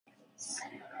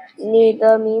你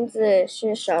的名字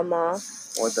是什么？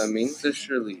我的名字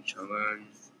是李承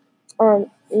恩。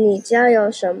你家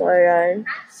有什么人？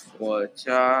我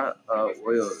家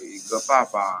我有一个爸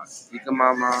爸，一个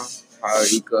妈妈，还有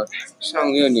一个上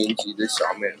6年级的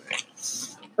小妹妹。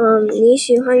你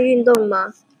喜欢运动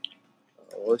吗？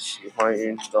我喜欢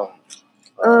运动。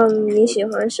你喜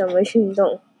欢什么运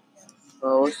动？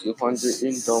我喜欢的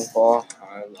运动包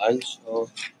含篮球、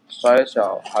摔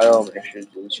跤，还有美式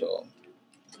足球。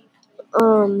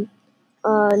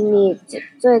你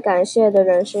最感谢的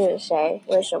人是谁？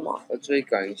为什么？我最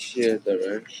感谢的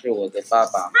人是我的爸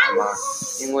爸妈妈，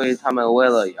因为他们为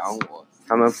了养我，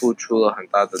他们付出了很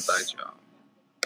大的代价。